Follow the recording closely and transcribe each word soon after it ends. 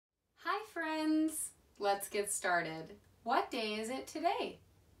let's get started. What day is it today?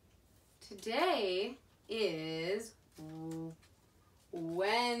 Today is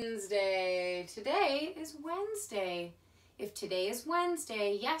Wednesday. Today is Wednesday. If today is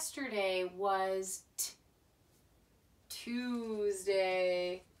Wednesday, yesterday was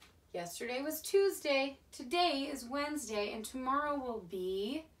Tuesday. Yesterday was Tuesday. Today is Wednesday, and tomorrow will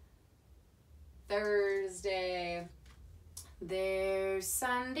be Thursday. There's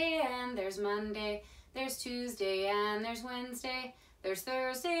Sunday and there's Monday. There's Tuesday and there's Wednesday. There's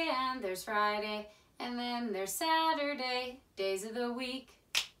Thursday and there's Friday. And then there's Saturday. Days of the week.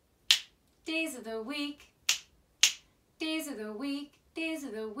 Days of the week. Days of the week. Days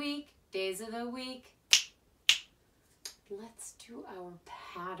of the week. Days of the week. Let's do our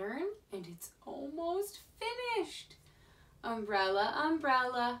pattern, and it's almost finished. Umbrella,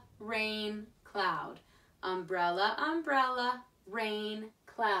 umbrella, rain, cloud. Umbrella, umbrella, rain,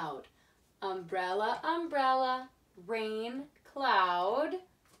 cloud. Umbrella, umbrella, rain, cloud.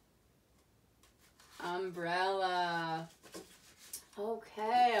 Umbrella.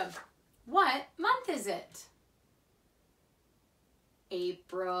 Okay, what month is it?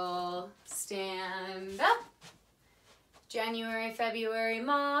 April. Stand up. January, February,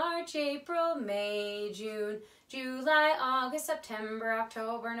 March, April, May, June, July, August, September,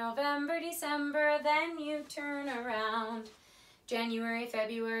 October, November, December, then you turn around. January,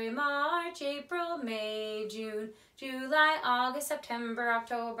 February, March, April, May, June, July, August, September,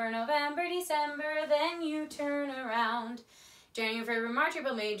 October, November, December, then you turn around. January, February, March,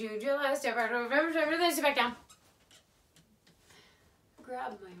 April, May, June, July, September, November, December, then sit back down.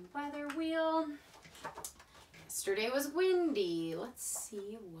 Grab my weather wheel. Yesterday was windy. Let's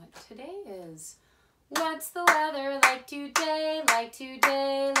see what today is. What's the weather like today? Like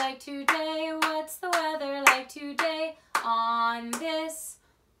today, like today. What's the weather like today on this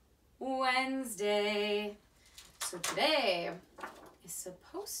Wednesday? So today is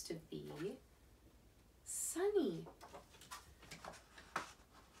supposed to be sunny.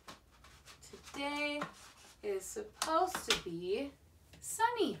 Today is supposed to be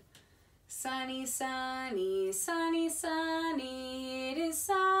sunny. Sunny, sunny, sunny, sunny, it is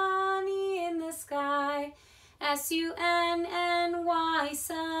sunny in the sky. S-U-N-N-Y,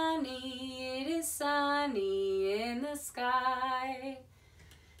 sunny, it is sunny in the sky.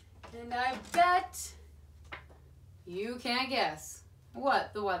 And I bet you can't guess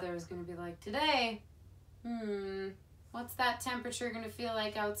what the weather is going to be like today. What's that temperature going to feel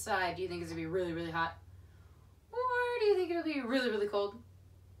like outside? Do you think it's going to be really, really hot? Or do you think it'll be really, really cold?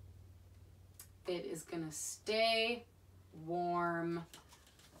 It is gonna stay warm.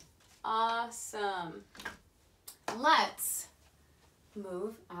 Awesome. Let's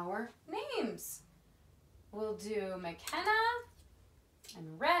move our names. We'll do McKenna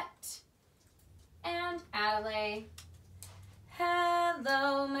and Rhett and Adelaide.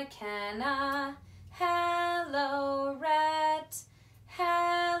 Hello, McKenna. Hello, Rhett.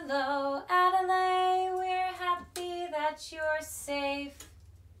 Hello, Adelaide. We're happy that you're safe.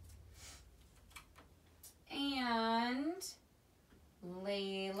 And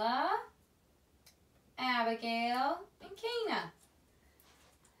Layla, Abigail, and Kana.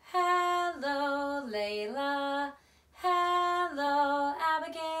 Hello, Layla. Hello,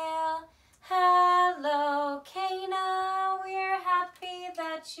 Abigail. Hello, Kana. We're happy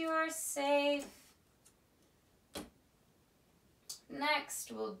that you're safe.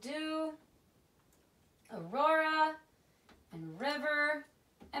 Next, we'll do Aurora and River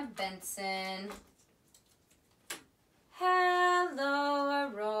and Benson.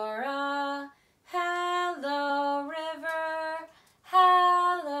 Hello, Aurora. Hello, River.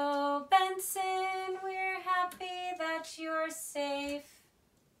 Hello, Benson. We're happy that you're safe.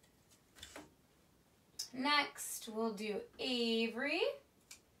 Next, we'll do Avery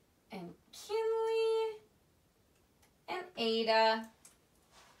and Kinley and Ada.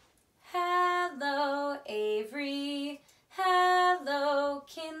 Hello, Avery. Hello,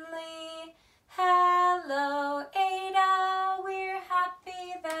 Kinley. Hello, Ada. We're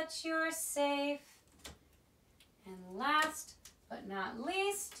happy that you're safe. And last but not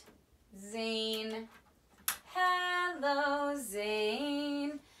least, Zane. Hello,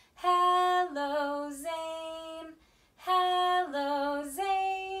 Zane. Hello, Zane. Hello,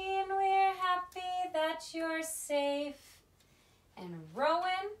 Zane. We're happy that you're safe. And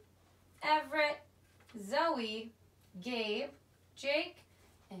Rowan, Everett, Zoe, Gabe, Jake,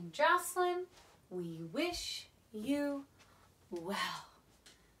 and Jocelyn, we wish you well.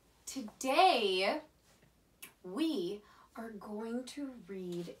 Today, we are going to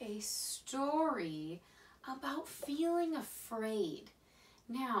read a story about feeling afraid.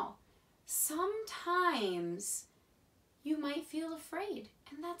 Now, Sometimes you might feel afraid,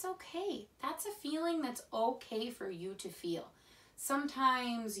 and that's okay. That's a feeling that's okay for you to feel.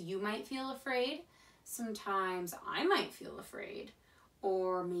 Sometimes you might feel afraid. Sometimes I might feel afraid.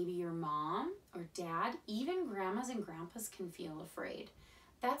 Or maybe your mom or dad, even grandmas and grandpas can feel afraid.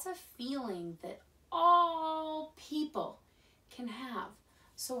 That's a feeling that all people can have.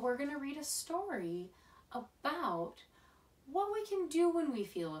 So we're going to read a story about what we can do when we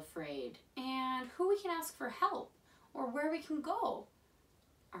feel afraid and who we can ask for help or where we can go.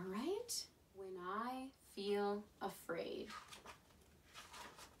 All right? When I feel afraid.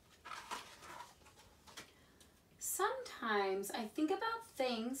 Sometimes I think about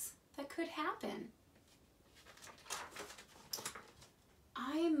things that could happen.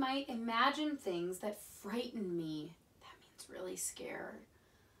 I might imagine things that frighten me. That means really scared.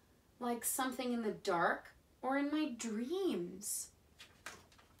 Like something in the dark or in my dreams.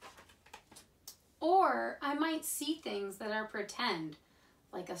 Or I might see things that are pretend,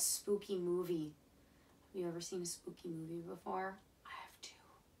 like a spooky movie. Have you ever seen a spooky movie before? I have too.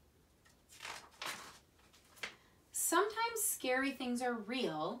 Sometimes scary things are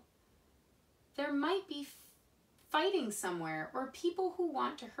real. There might be fighting somewhere or people who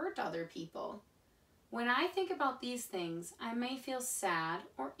want to hurt other people. When I think about these things, I may feel sad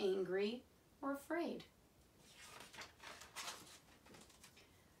or angry or afraid.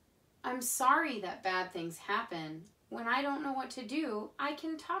 I'm sorry that bad things happen. When I don't know what to do, I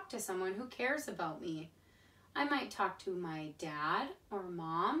can talk to someone who cares about me. I might talk to my dad or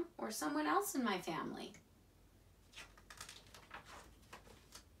mom or someone else in my family.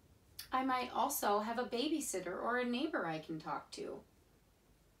 I might also have a babysitter or a neighbor I can talk to. What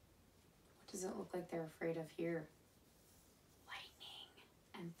does it look like they're afraid of here? Lightning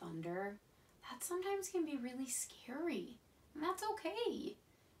and thunder. That sometimes can be really scary, and that's okay.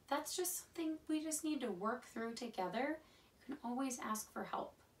 That's just something we just need to work through together. You can always ask for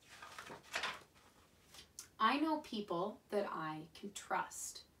help. I know people that I can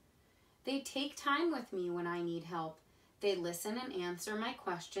trust. They take time with me when I need help. They listen and answer my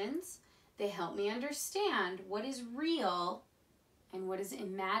questions. They help me understand what is real and what is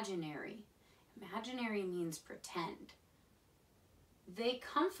imaginary. Imaginary means pretend. They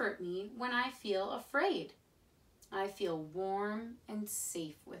comfort me when I feel afraid. I feel warm and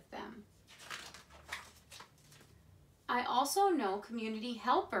safe with them. I also know community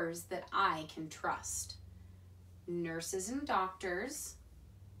helpers that I can trust. Nurses and doctors,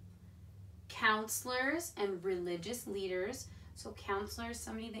 counselors and religious leaders. So counselor is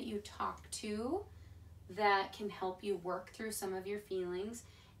somebody that you talk to that can help you work through some of your feelings.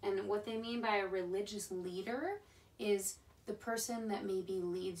 And what they mean by a religious leader is the person that maybe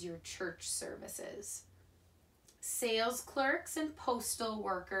leads your church services. Sales clerks and postal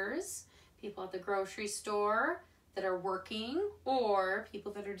workers, people at the grocery store that are working, or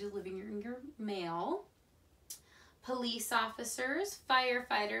people that are delivering your mail. Police officers,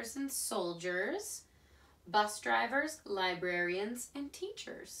 firefighters and soldiers, bus drivers, librarians, and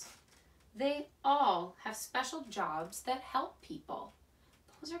teachers. They all have special jobs that help people.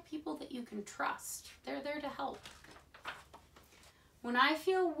 Those are people that you can trust. They're there to help. When I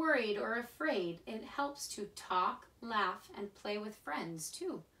feel worried or afraid, it helps to talk, laugh, and play with friends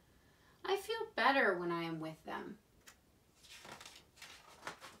too. I feel better when I am with them.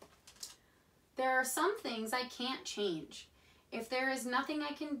 There are some things I can't change. If there is nothing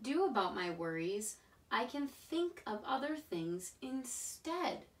I can do about my worries, I can think of other things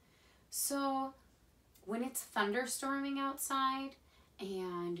instead. So when it's thunderstorming outside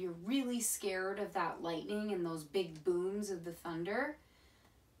and you're really scared of that lightning and those big booms of the thunder,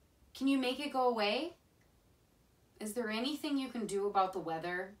 can you make it go away? Is there anything you can do about the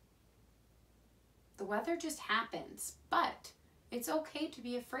weather? The weather just happens, but it's okay to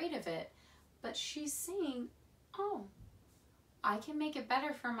be afraid of it. But she's saying, oh, I can make it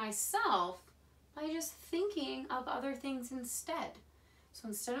better for myself by just thinking of other things instead. So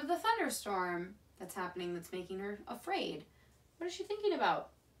instead of the thunderstorm that's happening that's making her afraid, what is she thinking about?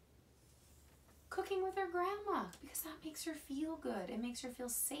 Cooking with her grandma, because that makes her feel good. It makes her feel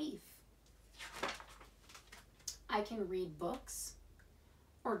safe. I can read books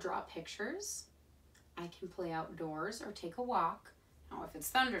or draw pictures. I can play outdoors or take a walk. Now, if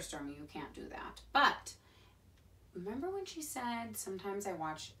it's thunderstorming, you can't do that. But remember when she said, sometimes I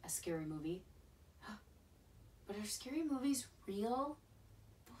watch a scary movie? But are scary movies real?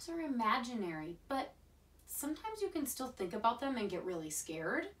 Those are imaginary, but sometimes you can still think about them and get really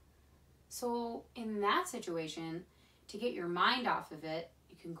scared. So in that situation, to get your mind off of it,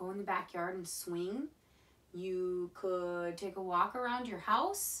 you can go in the backyard and swing. You could take a walk around your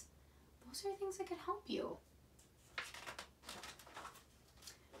house. Those are things that can help you.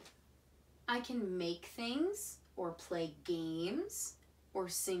 I can make things or play games or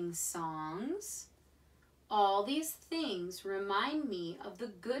sing songs. All these things remind me of the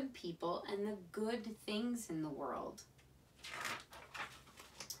good people and the good things in the world.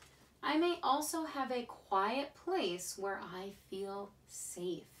 I may also have a quiet place where I feel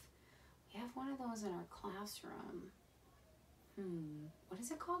safe. We have one of those in our classroom. What is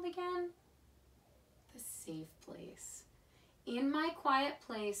it called again? The safe place. In my quiet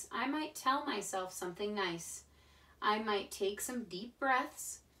place, I might tell myself something nice. I might take some deep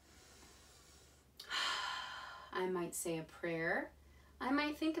breaths. I might say a prayer. I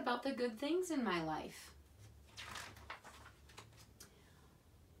might think about the good things in my life.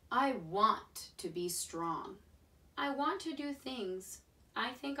 I want to be strong. I want to do things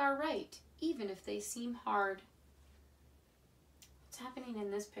I think are right, even if they seem hard. What's happening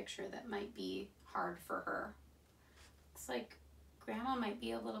in this picture that might be hard for her? It's like Grandma might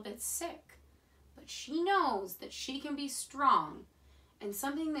be a little bit sick, but she knows that she can be strong, and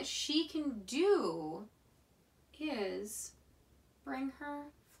something that she can do is bring her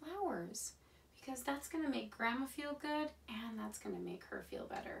flowers, because that's going to make Grandma feel good and that's going to make her feel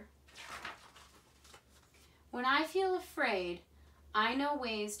better. When I feel afraid, I know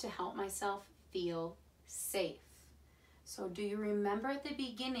ways to help myself feel safe. So do you remember at the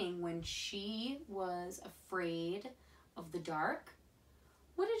beginning when she was afraid of the dark?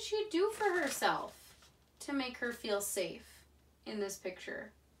 What did she do for herself to make her feel safe in this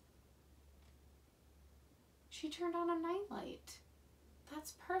picture? She turned on a nightlight.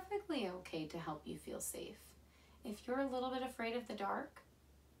 That's perfectly okay to help you feel safe. If you're a little bit afraid of the dark,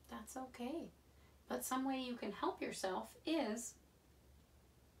 that's okay. But some way you can help yourself is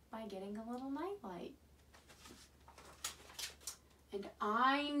by getting a little nightlight. And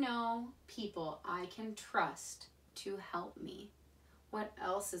I know people I can trust to help me. What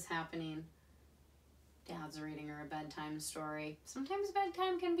else is happening? Dad's reading her a bedtime story. Sometimes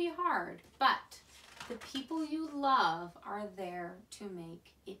bedtime can be hard, but the people you love are there to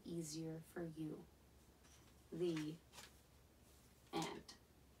make it easier for you. The end.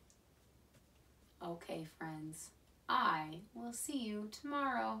 Okay, friends. I will see you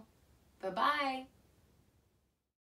tomorrow. Bye-bye.